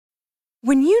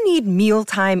When you need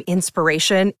mealtime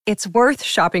inspiration, it's worth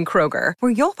shopping Kroger,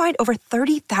 where you'll find over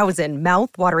 30,000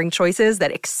 mouth-watering choices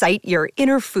that excite your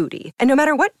inner foodie. And no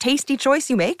matter what tasty choice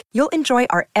you make, you'll enjoy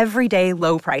our everyday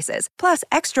low prices, plus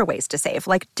extra ways to save,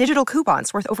 like digital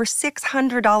coupons worth over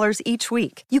 $600 each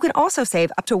week. You can also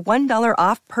save up to $1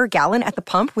 off per gallon at the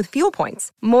pump with fuel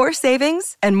points. More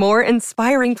savings and more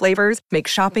inspiring flavors make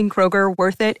shopping Kroger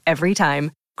worth it every time.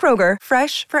 Kroger,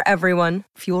 fresh for everyone.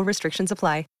 Fuel restrictions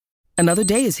apply. Another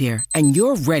day is here, and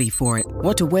you're ready for it.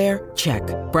 What to wear? Check.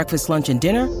 Breakfast, lunch, and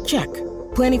dinner? Check.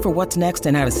 Planning for what's next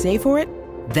and how to save for it?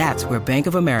 That's where Bank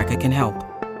of America can help.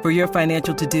 For your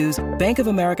financial to-dos, Bank of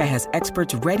America has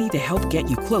experts ready to help get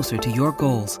you closer to your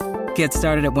goals. Get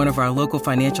started at one of our local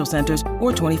financial centers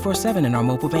or 24/7 in our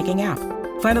mobile banking app.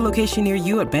 Find a location near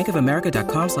you at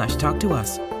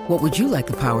bankofamerica.com/talktous. What would you like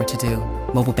the power to do?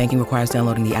 Mobile banking requires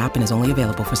downloading the app and is only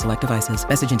available for select devices.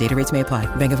 Message and data rates may apply.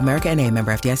 Bank of America N.A.,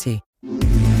 member FDIC.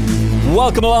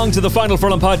 Welcome along to the Final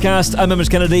Furlong podcast. I'm Emmett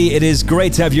Kennedy. It is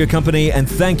great to have your company, and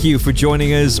thank you for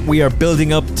joining us. We are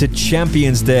building up to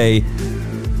Champions Day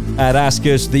at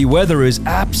Ascot. The weather is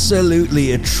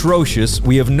absolutely atrocious.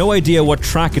 We have no idea what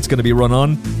track it's going to be run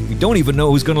on. We don't even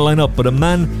know who's going to line up, but a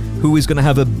man who is going to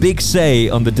have a big say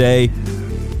on the day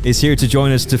is here to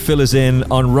join us to fill us in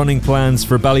on running plans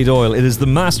for Ballydoyle. It is the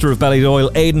master of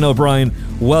Ballydoyle, Aidan O'Brien.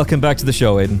 Welcome back to the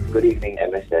show, Aidan. Good evening,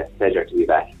 Emmett. Pleasure to be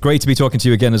back. Great to be talking to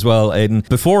you again as well, Aidan.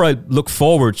 Before I look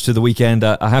forward to the weekend,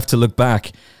 I have to look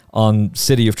back on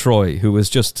City of Troy, who was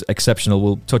just exceptional.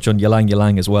 We'll touch on Ylang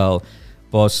Ylang as well.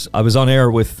 But I was on air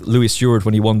with Louis Stewart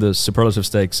when he won the Superlative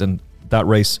Stakes, and that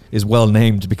race is well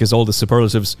named because all the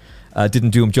superlatives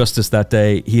didn't do him justice that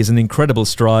day. He has an incredible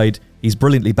stride. He's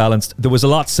brilliantly balanced. There was a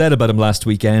lot said about him last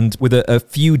weekend with a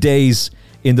few days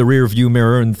in the rear view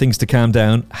mirror and things to calm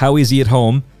down. How is he at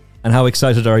home, and how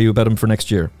excited are you about him for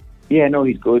next year? Yeah, no,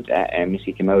 he's good.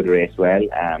 He came out of the race well.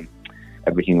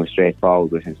 Everything was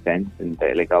straightforward with him, Spence, and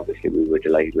obviously we were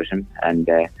delighted with him. And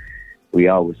we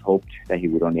always hoped that he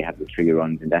would only have the 3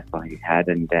 runs, and that's what he had.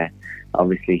 And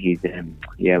obviously he's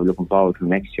we're looking forward to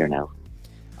next year now.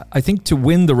 I think to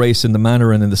win the race in the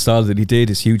manner and in the style that he did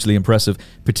is hugely impressive,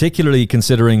 particularly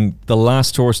considering the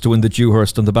last horse to win the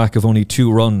Dewhurst on the back of only 2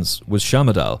 runs was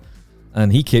Shamadal.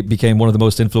 And he became one of the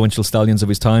most influential stallions of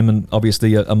his time, and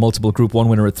obviously a multiple Group 1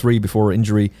 winner at 3 before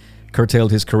injury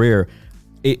curtailed his career.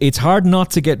 It's hard not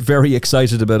to get very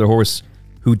excited about a horse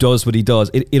who does what he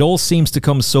does. It all seems to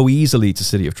come so easily to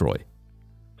City of Troy.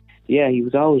 Yeah, he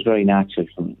was always very natural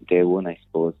from day one, I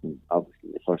suppose. And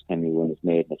obviously the first time he won was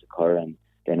Maiden at Occur, and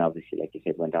then obviously, like you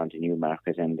said, went down to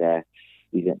Newmarket. And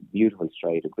he's a beautiful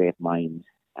stride, a great mind.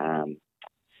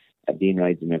 Dean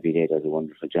rides him every day, does a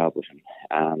wonderful job with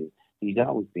him. He's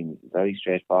always been very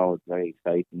straightforward, very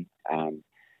exciting,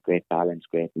 great balance,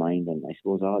 great mind, and I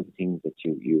suppose all the things that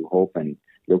you hope and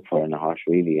look for in a horse,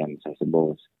 really, I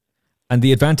suppose. And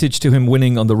the advantage to him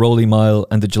winning on the Rolly Mile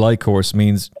and the July course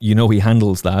means he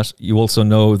handles that. You also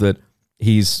know that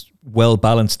he's well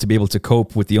balanced to be able to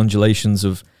cope with the undulations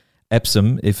of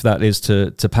Epsom, if that is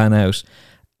to pan out.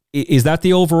 Is that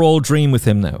the overall dream with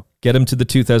him now? Get him to the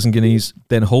 2,000 guineas,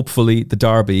 then hopefully the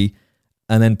Derby,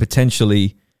 and then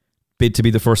potentially bid to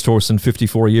be the first horse in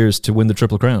 54 years to win the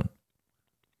Triple Crown?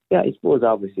 Yeah, I suppose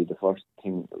obviously the first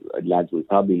thing lads will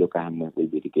probably look at him will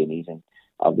be the guineas, and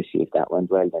obviously if that went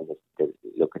well, then they'll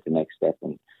look at the next step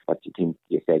and what you think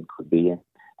you said could be.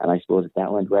 And I suppose if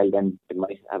that went well, then they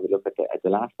might have a look at the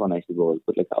last one, I suppose.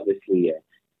 But obviously,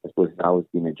 I suppose it's always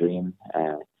been a dream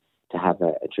to have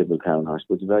a Triple Crown horse,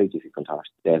 but it's a very difficult horse.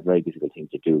 They're a very difficult thing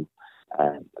to do.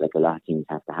 A lot of things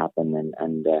have to happen,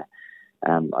 and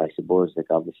I suppose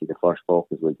obviously the first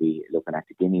focus will be looking at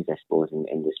the guineas, I suppose,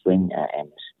 in the spring,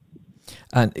 Emmett.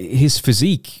 And his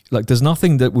physique, there's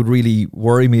nothing that would really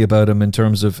worry me about him in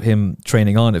terms of him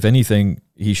training on. If anything,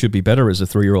 he should be better as a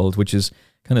 3-year-old, which is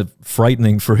kind of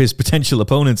frightening for his potential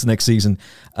opponents next season.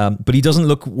 But he doesn't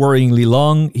look worryingly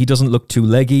long. He doesn't look too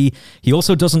leggy. He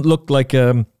also doesn't look like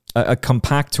a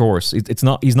compact horse. He's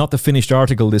not the finished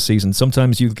article this season.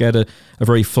 Sometimes you get a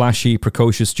very flashy,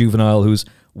 precocious juvenile who's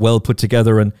well put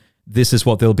together, and this is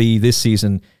what they'll be this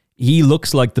season. He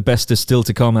looks like the best is still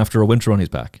to come after a winter on his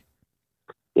back.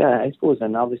 Yeah, I suppose,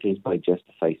 and obviously it's quite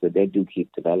justified. So they do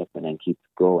keep developing and keep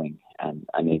growing, and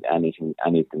anything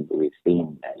that we've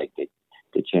seen,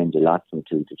 they change a lot from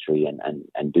 2 to 3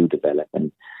 and do develop.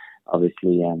 And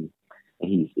obviously,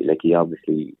 he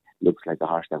obviously looks like a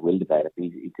horse that will develop.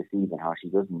 He's a seasoned horse. He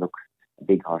doesn't look a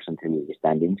big horse until you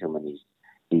stand into him, and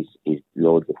he's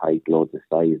loads of height, loads of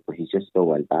size, but he's just so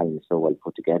well balanced, so well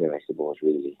put together, I suppose,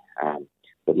 really.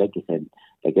 But like you said,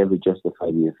 every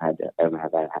justified you've ever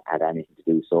had anything to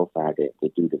do so far,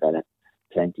 they do develop.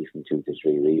 2 to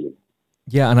 3 really.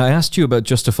 Yeah, and I asked you about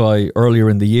Justify earlier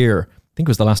in the year. I think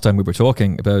it was the last time we were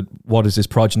talking about what is his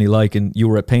progeny like, and you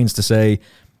were at pains to say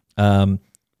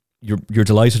you're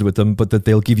delighted with them, but that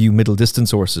they'll give you middle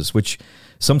distance horses, which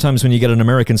sometimes when you get an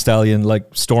American stallion like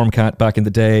Stormcat back in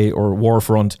the day or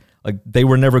Warfront, like they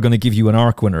were never going to give you an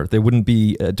ARC winner. They wouldn't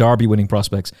be Derby winning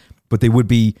prospects, but they would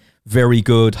be very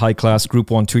good high-class Group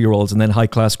 1 2-year-olds and then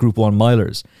high-class Group 1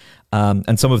 milers.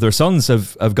 And some of their sons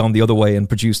have gone the other way and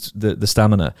produced the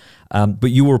stamina.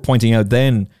 But you were pointing out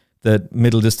then that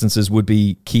middle distances would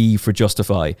be key for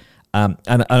Justify.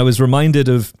 And I was reminded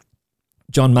of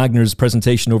John Magner's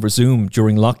presentation over Zoom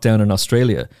during lockdown in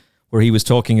Australia, where he was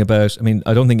talking about, I mean,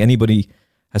 I don't think anybody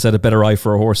has had a better eye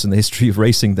for a horse in the history of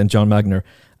racing than John Magner.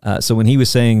 So when he was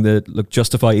saying that, look,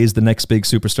 Justify is the next big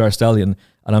superstar stallion,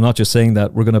 and I'm not just saying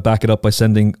that, we're going to back it up by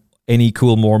sending any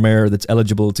Coolmore mare that's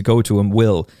eligible to go to him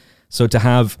will. So to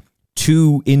have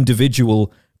 2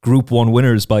 individual Group 1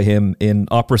 winners by him in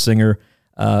Opera Singer,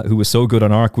 who was so good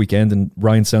on ARC weekend, and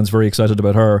Ryan sounds very excited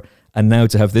about her, and now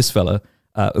to have this fella,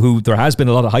 who there has been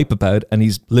a lot of hype about, and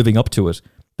he's living up to it.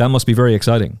 That must be very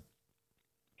exciting.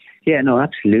 Yeah, no,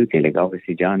 absolutely. Like,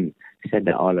 obviously, John said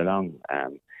that all along,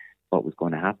 what was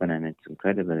going to happen, and it's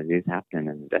incredible it is happening,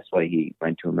 and that's why he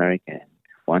went to America and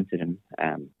wanted him.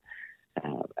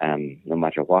 No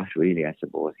matter what, really, I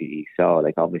suppose. He saw,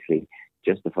 like, obviously,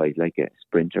 Justified like a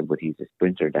sprinter, but he's a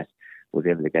sprinter that was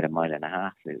able to get 1.5 miles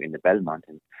in the Belmont,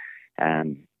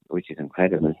 and which is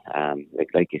incredible.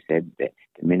 Like you said, the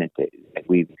minute that,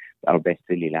 like, our best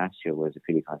filly last year was a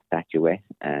filly called Statuette.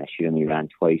 She only ran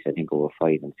twice, I think, over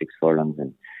 5 and 6 furlongs,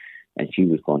 and she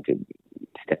was going to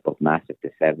step up massive to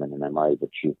 7 and a mile, but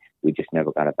we just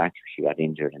never got her back. She got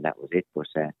injured, and that was it. But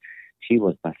she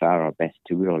was by far our best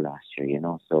 2-year-old last year, you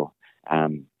know. So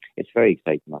it's very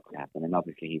exciting what could happen, and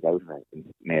obviously he's out of a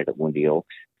mare that won the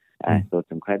Oaks. So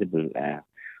it's incredible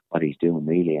what he's doing,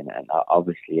 really, and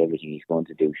obviously everything he's going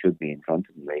to do should be in front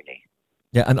of him, really.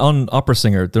 Yeah, and on Opera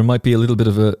Singer, there might be a little bit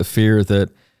of a fear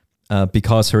that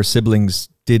because her siblings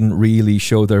didn't really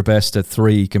show their best at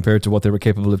 3 compared to what they were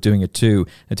capable of doing at 2.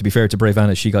 And to be fair to Brave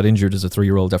Anna, she got injured as a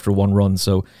 3-year-old after 1 run,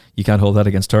 so you can't hold that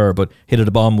against her. But Hit It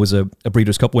a Bomb was a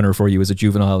Breeders' Cup winner for you as a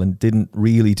juvenile and didn't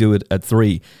really do it at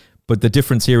 3. But the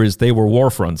difference here is they were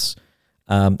Warfronts,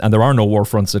 and there are no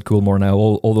Warfronts at Coolmore now.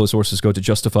 All those horses go to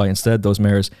Justify instead, those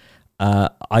mares.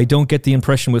 I don't get the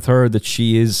impression with her that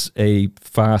she is a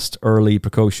fast, early,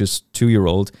 precocious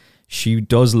 2-year-old. She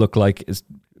does look like a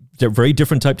very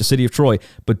different type to City of Troy,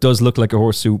 but does look like a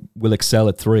horse who will excel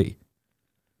at 3.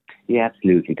 Yeah,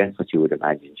 absolutely. That's what you would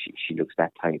imagine. She looks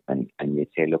that type, and you'd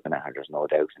say, looking at her, there's no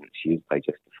doubt, and she's by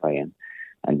Justifying.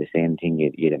 And the same thing,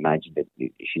 you'd imagine that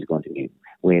she's going to be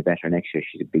way better next year.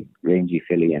 She's a big, rangy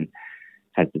filly and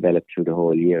has developed through the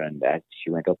whole year, and as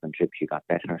she went up in trip, she got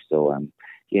better. So,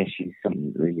 yeah, she's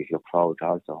something really to look forward to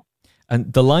also.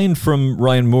 And the line from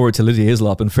Ryan Moore to Lydia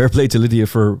Hislop, and fair play to Lydia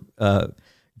for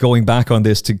going back on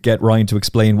this to get Ryan to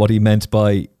explain what he meant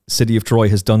by City of Troy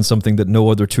has done something that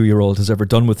no other 2-year-old has ever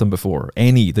done with him before,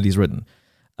 any that he's ridden.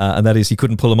 And that is he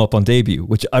couldn't pull him up on debut,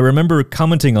 which I remember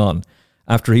commenting on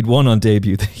after he'd won on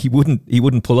debut, that he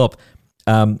wouldn't pull up.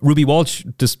 Ruby Walsh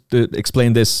just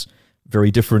explained this very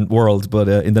different world, but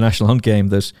in the National Hunt game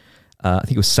that I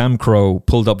think it was Sam Crow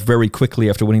pulled up very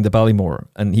quickly after winning the Ballymore,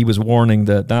 and he was warning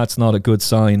that that's not a good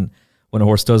sign when a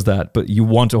horse does that, but you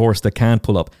want a horse that can't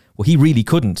pull up. Well, he really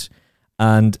couldn't.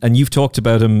 And you've talked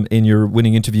about him in your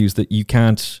winning interviews that you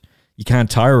can't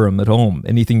tire him at home.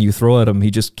 Anything you throw at him,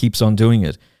 he just keeps on doing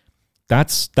it.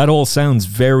 That all sounds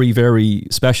very, very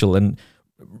special. And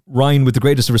Ryan, with the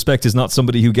greatest of respect, is not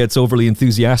somebody who gets overly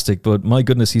enthusiastic, but my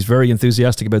goodness, he's very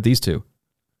enthusiastic about these two.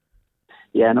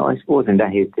 Yeah, no, I suppose in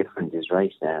that his difference is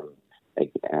right.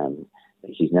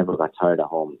 He's never got tired at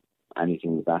home.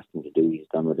 Anything we've asked him to do, he's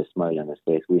done with a smile on his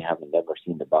face. We haven't ever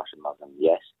seen the bottom of him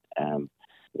yet.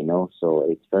 So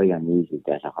it's very unusual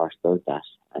that a horse does that.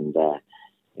 And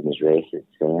in his race, it's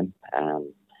the same.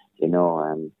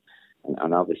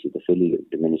 And obviously the filly,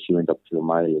 the minute she went up to a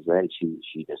mile as well,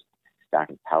 she just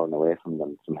started powering away from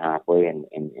them from halfway in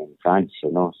France,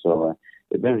 So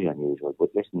it's very unusual. But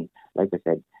listen, like I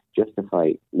said,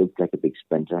 Justify looked like a big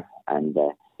sprinter, and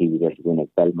he was able to win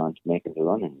at Belmont making the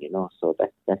running, So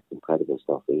that's incredible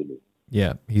stuff, really.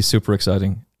 Yeah, he's super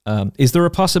exciting. Is there a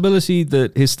possibility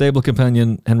that his stable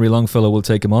companion, Henry Longfellow, will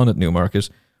take him on at Newmarket,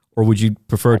 or would you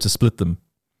prefer to split them?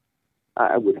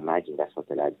 I would imagine that's what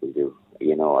the lads will do.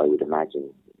 I would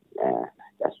imagine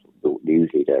that's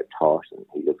usually their horse, and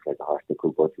he looks like a horse that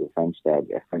could go to a French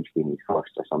Viennese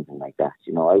horse or something like that.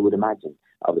 I would imagine.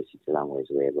 Obviously, it's a long ways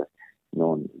away, but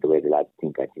knowing the way the lads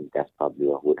think, I think that's probably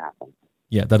what would happen.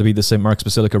 Yeah, that'd be the St. Mark's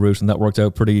Basilica route, and that worked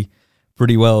out pretty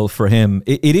well for him.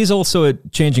 It is also a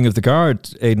changing of the guard,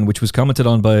 Aidan, which was commented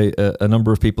on by a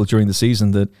number of people during the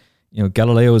season, that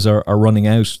Galileos are running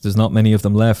out. There's not many of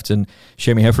them left. And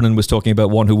Shamie Heffernan was talking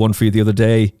about one who won for you the other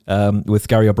day with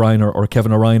Gary O'Brien or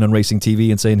Kevin O'Ryan on Racing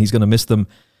TV, and saying he's going to miss them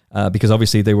because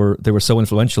obviously they were so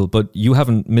influential. But you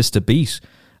haven't missed a beat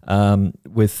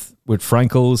with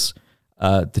Frankels,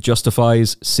 the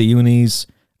Justifies, Siunis.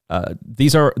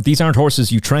 These aren't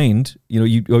horses you trained.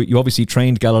 You obviously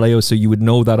trained Galileo, so you would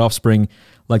know that offspring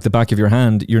like the back of your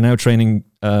hand. You're now training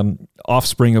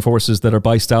offspring of horses that are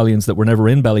by stallions that were never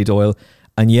in Ballydoyle,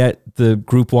 and yet the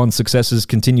Group 1 successes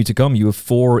continue to come. You have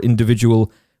 4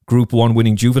 individual Group 1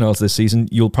 winning juveniles this season.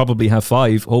 You'll probably have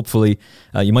 5, hopefully.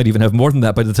 You might even have more than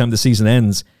that by the time the season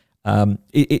ends.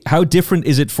 How different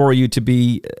is it for you to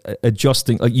be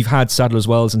adjusting? Like, you've had Sadler's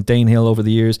Wells and Danehill over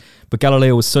the years, but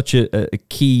Galileo was such a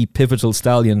key, pivotal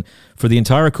stallion for the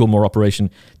entire Coolmore operation.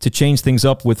 To change things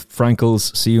up with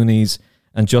Frankels, Siunis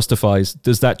and Justifies,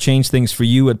 does that change things for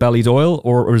you at Ballydoyle,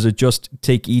 or is it just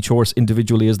take each horse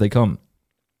individually as they come?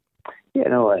 Yeah,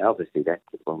 no, obviously that's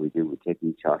what we do. We take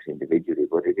each horse individually,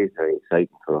 but it is very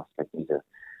exciting for us. Like, these are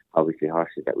obviously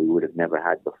horses that we would have never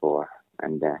had before,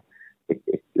 and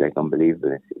it's like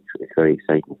unbelievable. It's very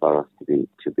exciting for us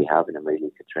to be having them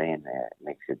really to train.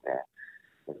 Makes it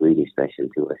really special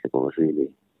too, I suppose, really.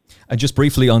 And just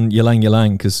briefly on Ylang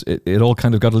Ylang, because it all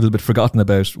kind of got a little bit forgotten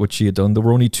about what she had done. There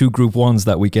were only 2 Group 1s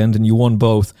that weekend, and you won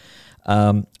both.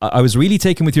 I was really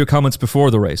taken with your comments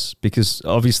before the race, because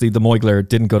obviously the Moigler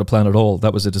didn't go to plan at all.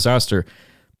 That was a disaster.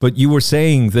 But you were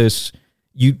saying that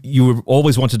you were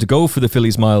always wanted to go for the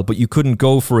Fillies Mile, but you couldn't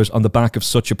go for it on the back of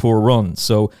such a poor run.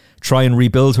 So try and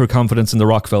rebuild her confidence in the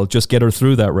Rockveld, just get her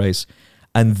through that race,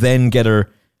 and then get her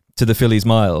to the Fillies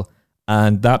Mile.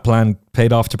 And that plan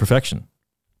paid off to perfection.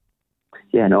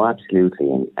 Yeah, no, absolutely.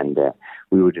 And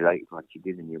we were delighted what she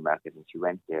did in Newmarket, and she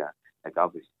went there, like,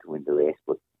 obviously to win the race,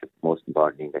 but the most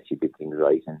important thing that she did things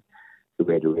right, and the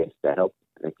way the race set up,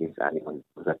 like, if anyone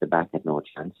was at the back had no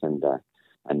chance,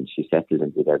 and she settled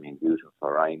and did everything beautiful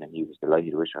for Ryan, and he was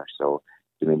delighted with her. So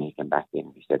Dominic came back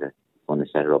in, he said, "I want to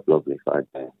set her up lovely for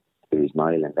his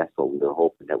mile," and that's what we were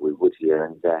hoping that we would here,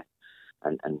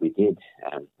 and we did.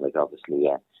 Like, obviously,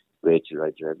 Rachel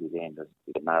rides her every day and does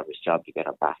a marvellous job to get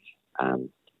her back.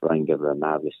 Ryan gave her a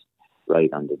marvellous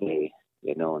ride on the day,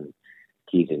 and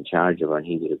he's in charge of her, and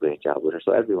he did a great job with her.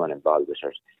 So everyone involved with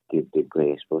her did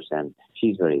great. But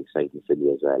she's very exciting for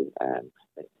you as well.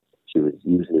 She was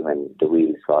usually, when the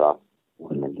wheels fall off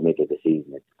in the middle of the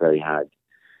season, it's very hard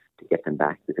to get them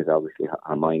back, because obviously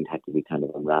her mind had to be kind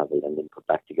of unravelled and then put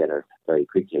back together very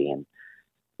quickly. And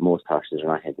most horses are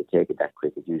not able to take it that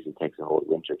quick. It usually takes a whole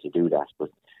winter to do that. But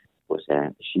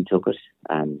she took it,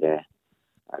 and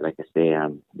like I say,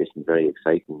 this is very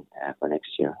exciting for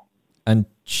next year. And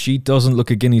she doesn't look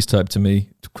a Guineas type to me.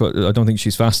 I don't think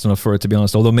she's fast enough for it, to be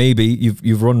honest. Although maybe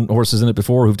you've run horses in it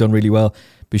before who've done really well,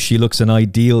 but she looks an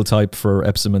ideal type for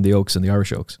Epsom and the Oaks and the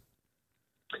Irish Oaks.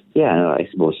 Yeah, no, I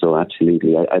suppose so.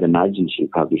 Absolutely, I'd imagine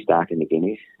she'd probably start in the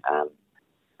Guineas.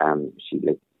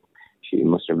 She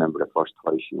must remember the first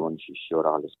twice she won. She showed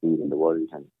all the speed in the world,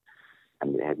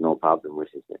 and they had no problem with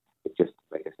it. It just,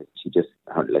 like I said,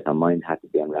 her mind had to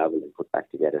be unravelled and put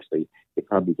back together. So they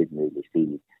probably didn't really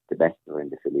see the best of her in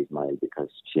the Fillies Mile, because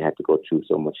she had to go through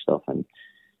so much stuff, and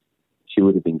she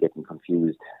would have been getting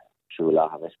confused through a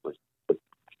lot of it, but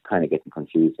kind of getting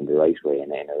confused in the right way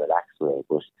and in a relaxed way.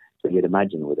 But so you'd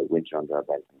imagine with a winter under her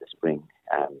belt in the spring,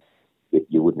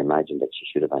 you wouldn't imagine that she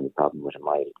should have any problem with a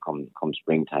mile come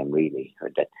springtime, really, or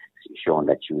that showing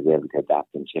that she was able to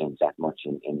adapt and change that much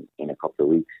in a couple of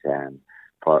weeks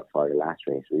for the last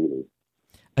race, really.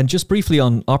 And just briefly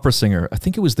on Opera Singer, I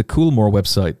think it was the Coolmore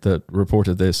website that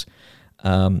reported this.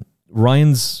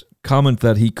 Ryan's comment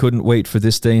that he couldn't wait for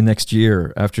this day next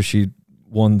year after she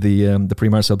won the Prix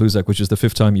Marcel Bouzak, which is the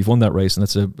 5th time you've won that race, and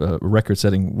that's a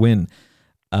record-setting win.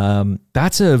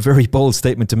 That's a very bold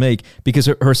statement to make, because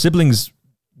her siblings,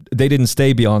 they didn't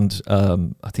stay beyond,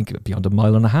 I think, beyond a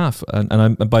mile and a half.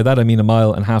 And by that I mean a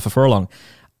mile and half a furlong.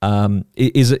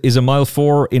 Is a mile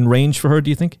 4 in range for her, do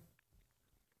you think?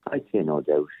 I'd say no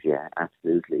doubt, yeah,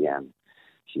 absolutely.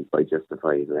 She's quite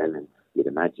justified as well, and you'd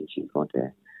imagine she's going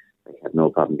to have no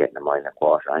problem getting a mile and a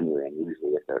quarter anyway, and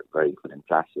usually if they're very good and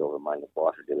flashy over a mile and a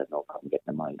quarter, they'll have no problem getting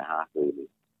a mile and a half, really.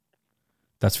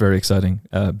 That's very exciting.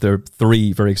 There are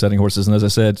 3 very exciting horses, and as I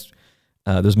said,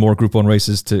 there's more Group 1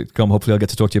 races to come. Hopefully I'll get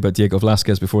to talk to you about Diego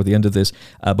Velasquez before the end of this,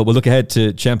 but we'll look ahead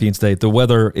to Champions Day. The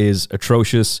weather is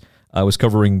atrocious. I was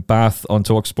covering Bath on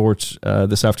TalkSport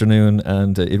this afternoon,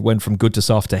 and it went from good to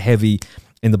soft to heavy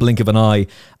in the blink of an eye.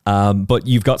 But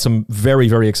you've got some very,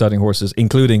 very exciting horses,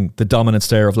 including the dominant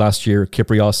stare of last year,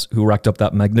 Kyprios, who racked up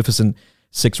that magnificent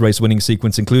 6-race winning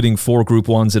sequence, including 4 Group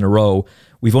 1s in a row.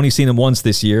 We've only seen him once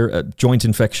this year. A joint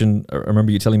infection, I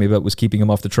remember you telling me about, was keeping him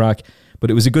off the track.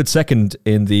 But it was a good second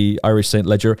in the Irish St.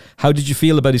 Leger. How did you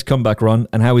feel about his comeback run,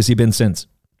 and how has he been since?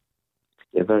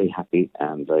 Yeah, very happy.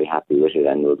 Very happy with it,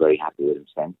 and we're very happy with him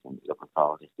since. And looking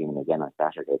forward to seeing him again on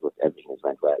Saturday, but everything has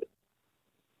went well.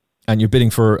 And you're bidding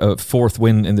for a 4th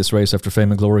win in this race after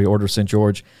Fame and Glory, Order of St.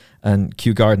 George and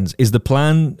Kew Gardens. Is the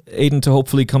plan, Aidan, to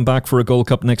hopefully come back for a Gold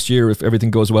Cup next year if everything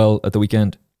goes well at the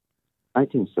weekend? I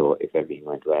think so, if everything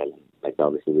went well. Like,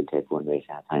 obviously we'll take one race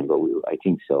at a time, but I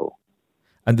think so.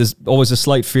 And there's always a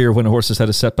slight fear when a horse has had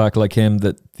a setback like him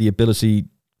that the ability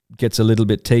gets a little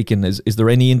bit taken. Is there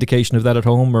any indication of that at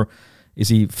home, or is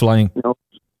he flying? No,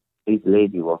 he's a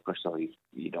lazy worker, so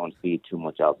you don't see too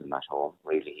much of him at home.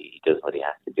 Really, he does what he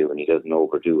has to do, and he doesn't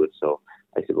overdo it. So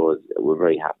I suppose we're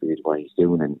very happy with what he's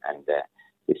doing, and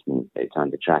listen, it's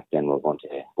on the track. Then we're going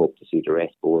to hope to see the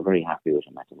rest, but we're very happy with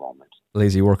him at the moment.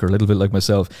 Lazy worker, a little bit like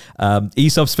myself.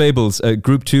 Aesop's Fables,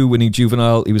 Group 2 winning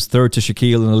juvenile. He was 3rd to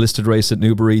Shaquille in a listed race at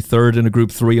Newbury, 3rd in a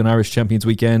Group 3 on Irish Champions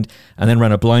Weekend, and then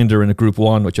ran a blinder in a Group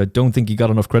 1, which I don't think he got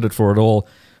enough credit for at all,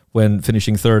 when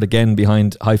finishing 3rd again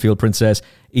behind Highfield Princess.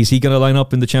 Is he going to line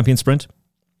up in the champion sprint?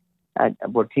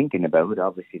 We're thinking about it.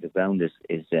 Obviously, the ground is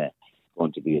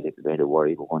going to be a little bit of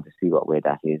worry. We're going to see what way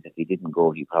that is. If he didn't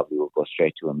go, he probably would go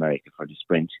straight to America for the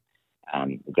sprint.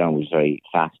 The ground was very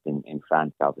fast in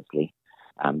France, obviously.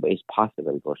 But it's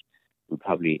possible, but we'll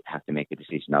probably have to make a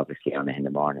decision, obviously, on it in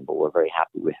the morning. But we're very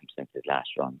happy with him since his last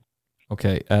run.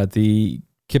 Okay. The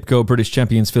Kipco British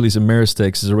Champions Fillies and Mare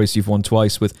Stakes is a race you've won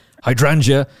twice with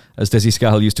Hydrangea, as Desi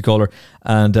Scahill used to call her,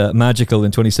 and Magical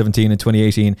in 2017 and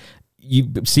 2018.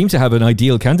 You seem to have an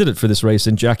ideal candidate for this race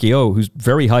in Jackie O, who's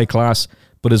very high class,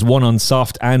 but has won on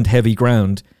soft and heavy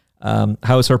ground.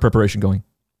 How is her preparation going?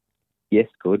 Yes,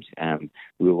 good.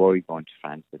 We were worried going to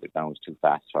France that the ground was too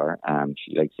fast for her.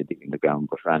 She likes to dig in the ground,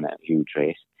 but ran a huge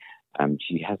race.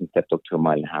 She hasn't stepped up to 1.5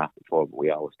 miles before, but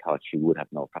we always thought she would have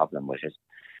no problem with it.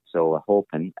 So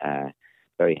hoping,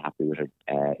 very happy with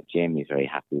her. Jamie's very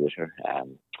happy with her.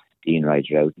 Dean rides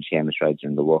her out and Seamus rides her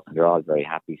in the walk, and they're all very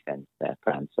happy since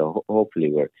France. So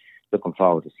hopefully we're looking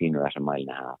forward to seeing her at 1.5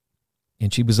 miles.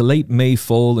 And she was a late May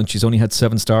foal, and she's only had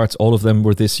 7 starts. All of them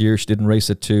were this year. She didn't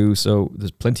race at 2, so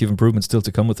there's plenty of improvement still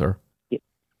to come with her.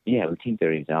 Yeah, I think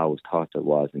there is. I always thought there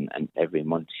was, and every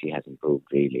month she has improved,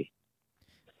 really.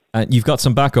 And you've got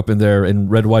some backup in there in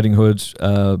Red Riding Hood,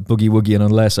 Boogie Woogie, and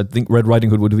Unless. I think Red Riding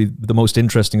Hood would be the most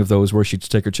interesting of those, were she to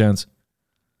take her chance.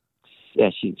 Yeah,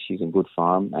 she's in good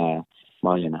form. 1.5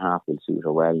 miles will suit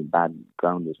her well. Bad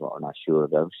ground is what we're not sure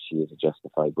about. She is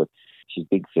justified, but she's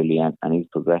big filly and he's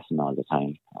progressing all the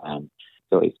time.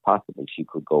 So it's possible she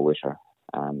could go with her.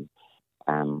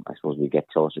 I suppose we get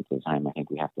closer to the time. I think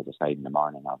we have to decide in the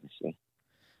morning, obviously.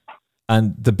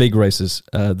 And the big races,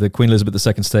 the Queen Elizabeth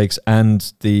II Stakes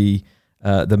and the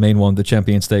main one, the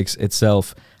Champion Stakes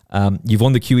itself. You've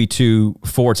won the QE2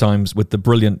 4 times with the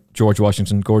brilliant George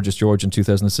Washington, Gorgeous George in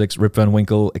 2006, Rip Van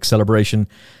Winkle, Acceleration,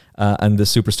 and the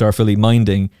superstar filly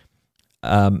Minding.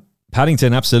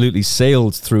 Paddington absolutely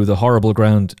sailed through the horrible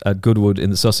ground at Goodwood in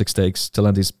the Sussex Stakes to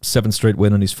land his 7th straight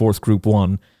win on his 4th Group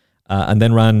 1, and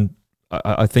then ran,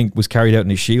 I think, was carried out in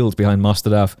his shield behind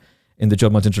Mostadaf in the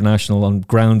Juddmonte International on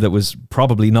ground that was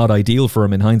probably not ideal for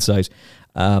him in hindsight.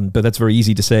 But that's very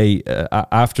easy to say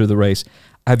after the race.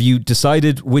 Have you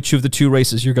decided which of the 2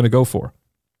 races you're going to go for?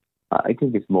 I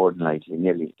think it's more than likely,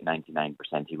 nearly 99%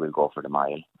 he will go for the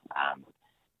mile.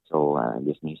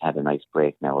 Listen, he's had a nice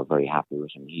break now. We're very happy with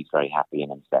him. He's very happy in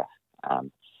himself.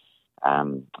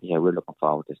 We're looking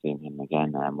forward to seeing him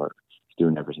again. We're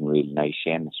doing everything really nice.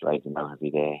 Seamus rides him out every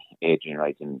day. Adrian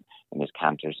rides him in his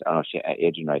canters.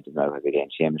 Adrian rides him out every day,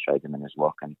 and Seamus rides him in his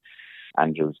walk. And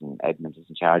Andrews and Edmonds is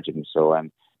in charge of him. So,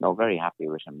 very happy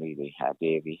with him, really,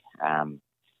 Davy.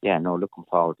 Looking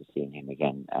forward to seeing him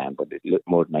again. But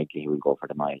more than likely he will go for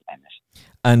the mile, Emmett.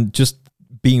 And just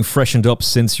being freshened up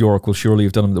since York will surely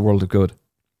have done him the world of good.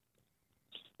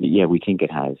 Yeah, we think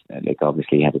it has.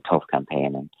 Obviously he had a tough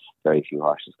campaign and very few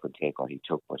horses could take what he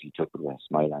took, but he took it with a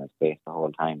smile on his face the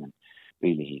whole time, and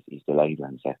really he's delighted with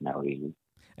himself now, really.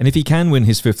 And if he can win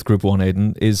his 5th Group 1,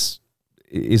 Aidan, is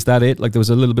that it? Like, there was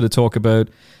a little bit of talk about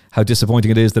how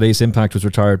disappointing it is that Ace Impact was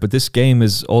retired, but this game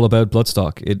is all about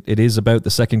bloodstock. It is about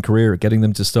the second career, getting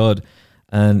them to stud.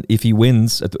 And if he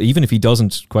wins, even if he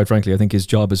doesn't, quite frankly, I think his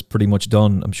job is pretty much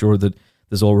done. I'm sure that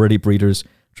there's already breeders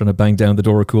trying to bang down the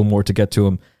door of Coolmore to get to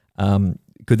him.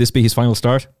 Could this be his final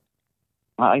start?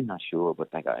 I'm not sure, but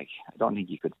like I don't think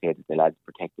you could say that the lads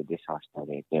protected this horse.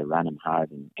 They ran him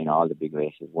hard in all the big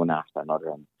races, one after another,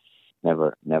 and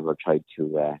never tried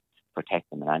to protect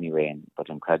them in any way. But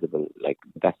incredible, like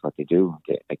that's what they do.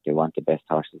 They want the best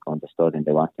horses going to stud, and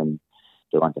they want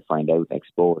to find out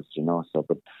exposed, you know. So,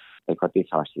 but like what these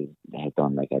horses have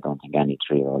done, like I don't think any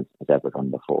 3-year-old has ever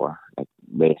done before. Like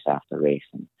race after race,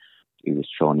 and he was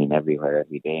thrown in everywhere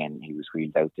every day, and he was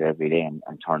wheeled out there every day and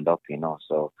turned up, you know.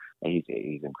 So he's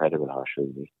an incredible horse,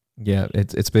 really. Yeah,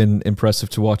 it's been impressive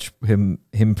to watch him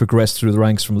progress through the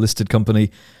ranks from listed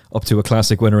company up to a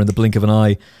classic winner in the blink of an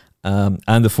eye.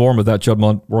 And the form of that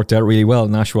Juddmonte worked out really well.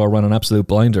 Nashua ran an absolute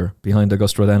blinder behind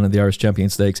Auguste Rodin in the Irish Champion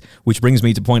Stakes, which brings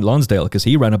me to Point Lonsdale, because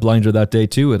he ran a blinder that day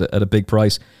too at a big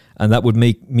price, and that would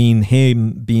mean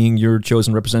him being your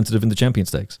chosen representative in the Champion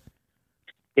Stakes.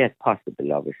 Yes,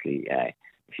 possible. Obviously,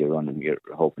 if you run him, you're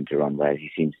hoping to run well. He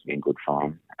seems to be in good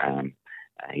form.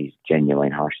 He's a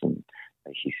genuine horse, and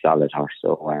he's a solid horse.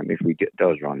 So if we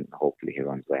does run, hopefully he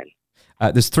runs well.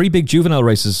 There's 3 big juvenile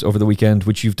races over the weekend,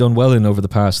 which you've done well in over the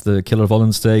past. The Killer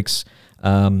Vullen Stakes.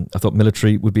 I thought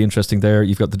Military would be interesting there.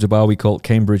 You've got the Dubawi Colt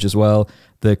Cambridge as well.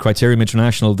 The Criterium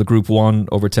International, the Group 1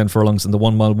 over 10 furlongs, and the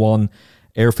 1 Mile 1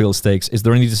 Airfield Stakes. Is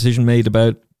there any decision made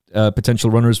about potential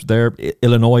runners there?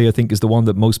 Illinois, I think, is the one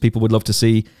that most people would love to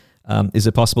see. Is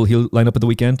it possible he'll line up at the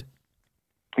weekend?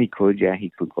 He could, yeah.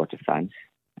 He could go to France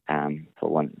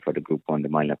for the Group 1, the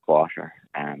mile and a quarter.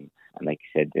 And like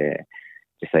you said,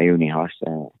 the Sayuni horse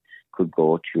could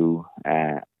go to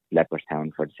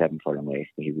Leopardstown for the 7 furlong race.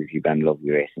 He ran a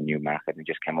lovely race in Newmarket and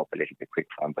just came up a little bit quick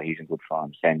for him, but he's in good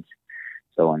form since.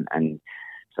 So, and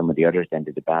some of the others then,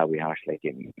 the Dubawi horse, like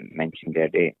you mentioned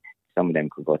there, some of them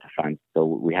could go to France. So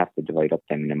we have to divide up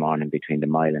them in the morning between the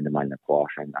mile and the mile and a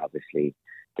quarter, and obviously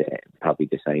probably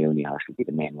the Sayuni horse will be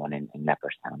the main one in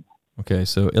Leopardstown. Okay,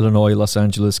 so Illinois, Los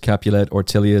Angeles, Capulet,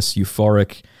 Ortelius,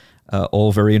 Euphoric,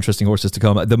 all very interesting horses to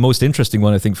come. The most interesting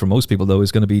one, I think, for most people, though,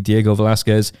 is going to be Diego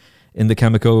Velasquez in the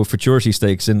Cameco Futurity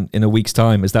Stakes in a week's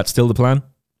time. Is that still the plan?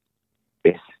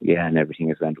 Yes, yeah, and everything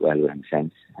has went well in a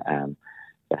sense.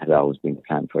 That had always been the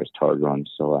plan for his third run,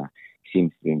 so he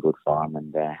seems to be in good form,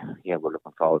 and we're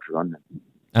looking forward to running.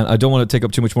 And I don't want to take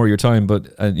up too much more of your time, but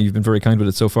you've been very kind with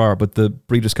it so far, but the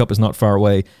Breeders' Cup is not far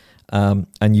away.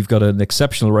 And you've got an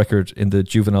exceptional record in the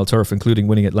juvenile turf, including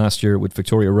winning it last year with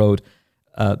Victoria Road.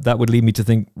 That would lead me to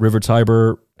think River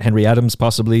Tiber, Henry Adams,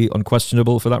 possibly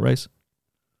unquestionable for that race?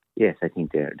 Yes, I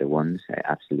think they're the ones,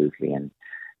 absolutely. And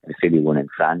the filly won in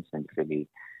France, and the filly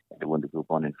won the Group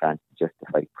 1 in France.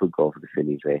 Justified could go for the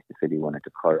fillies race. The filly won at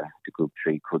the Curragh. The Group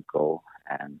 3 could go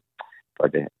for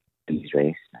the fillies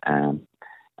race.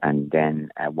 And then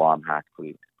Warm Heart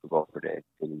could go for the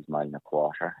fillies mile and a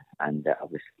quarter. And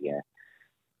obviously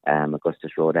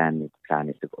Augustus Rodin, the plan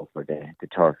is to go for the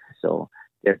turf. So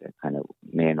they're the kind of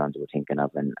main ones we're thinking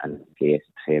of, and the Ace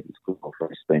of Fables could go for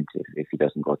a sprint if he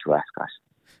doesn't go to Ascot.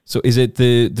 So is it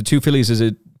the 2 fillies, is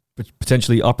it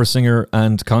potentially Opera Singer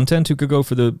and Content who could go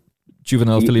for the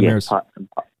juvenile filly mares?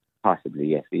 Possibly,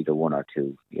 yes, either 1 or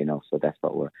 2, you know, so that's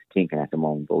what we're thinking at the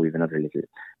moment, but we've another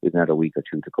week or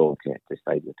 2 to go to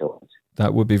decide with those.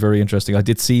 That would be very interesting. I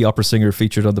did see Opera Singer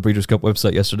featured on the Breeders' Cup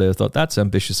website yesterday. I thought, that's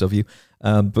ambitious of you,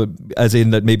 but as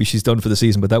in that maybe she's done for the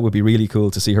season, but that would be really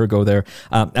cool to see her go there.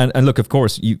 And look, of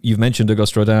course, you've mentioned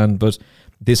Auguste Rodin, but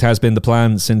this has been the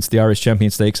plan since the Irish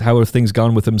Champion Stakes. How have things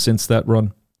gone with him since that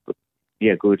run?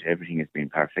 Yeah, good. Everything has been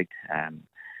perfect.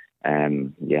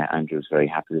 Andrew's very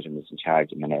happy with him. He's in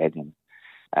charge of him, and Aidan.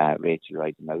 Rachel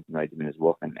rides him out and rides him in his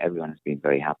walk, and everyone has been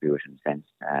very happy with him since.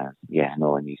 And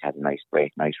he's had a nice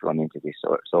break, nice run into this,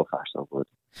 so far so good.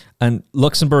 And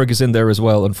Luxembourg is in there as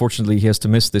well. Unfortunately, he has to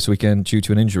miss this weekend due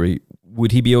to an injury.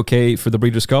 Would he be okay for the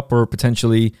Breeders' Cup, or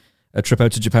potentially a trip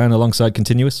out to Japan alongside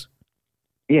Continuous?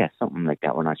 Yeah, something like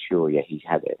that. We're not sure yet. He's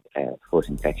had a foot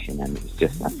infection and it's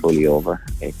just not fully over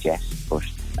yet, but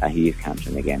he is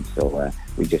cantering again. So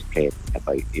we just play it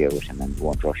by ear with him and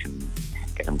won't rush him,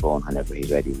 get him going whenever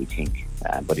he's ready, we think.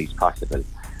 But he's possible.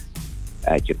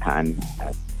 Japan,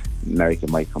 America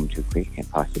might come too quick, and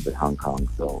possible Hong Kong.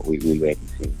 So we'll wait and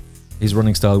see. His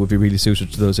running style would be really suited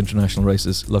to those international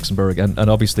races, Luxembourg, and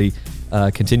obviously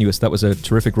Continuous. That was a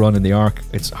terrific run in the Arc.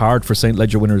 It's hard for St.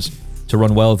 Leger winners to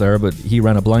run well there, but he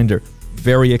ran a blinder.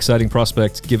 Very exciting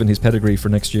prospect given his pedigree for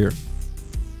next year.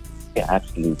 Yeah,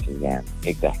 absolutely, yeah,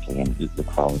 exactly, and look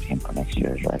forward to him for next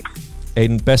year as right.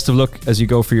 Aidan, best of luck as you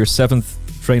go for your 7th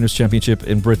Trainers' Championship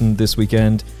in Britain this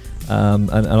weekend,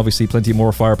 and obviously plenty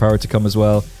more firepower to come as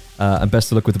well, and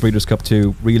best of luck with the Breeders' Cup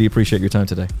too. Really appreciate your time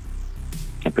today.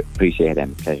 Appreciate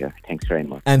it, pleasure. Thanks very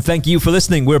much. And thank you for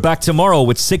listening. We're back tomorrow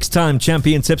with 6-time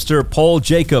champion tipster Paul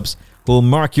Jacobs will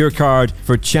mark your card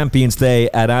for Champions Day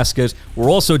at Ascot. We're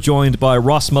also joined by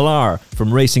Ross Millar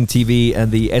from Racing TV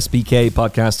and the SBK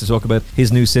podcast to talk about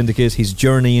his new syndicate, his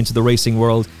journey into the racing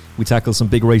world. We tackle some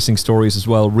big racing stories as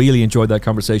well. Really enjoyed that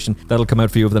conversation. That'll come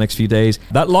out for you over the next few days.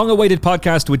 That long-awaited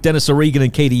podcast with Dennis O'Regan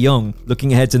and Katie Young,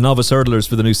 looking ahead to novice hurdlers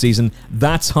for the new season,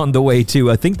 that's on the way too.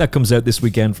 I think that comes out this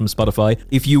weekend from Spotify.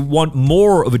 If you want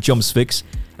more of a Jumps fix,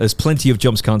 there's plenty of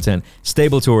Jumps content.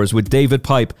 Stable tours with David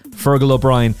Pipe, Fergal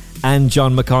O'Brien and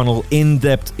John McConnell.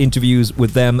 In-depth interviews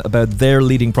with them about their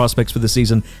leading prospects for the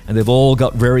season. And they've all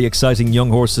got very exciting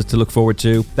young horses to look forward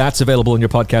to. That's available in your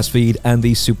podcast feed. And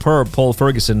the superb Paul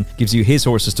Ferguson gives you his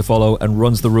horses to follow and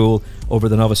runs the rule over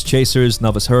the novice chasers,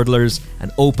 novice hurdlers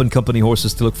and open company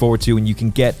horses to look forward to. And you can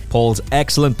get Paul's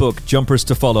excellent book, Jumpers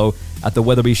to Follow, at the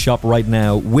Weatherby shop right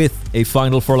now with a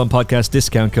Final Furlong podcast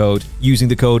discount code using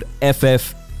the code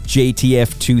FFJTF23.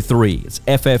 It's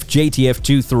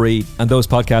FFJTF23, and those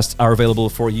podcasts are available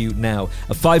for you now.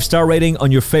 A 5-star rating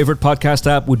on your favorite podcast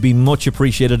app would be much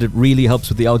appreciated. It really helps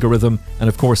with the algorithm. And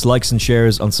of course, likes and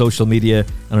shares on social media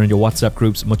and on your WhatsApp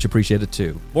groups, much appreciated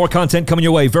too. More content coming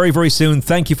your way very, very soon.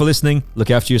 Thank you for listening. Look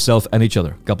after yourself and each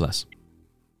other. God bless.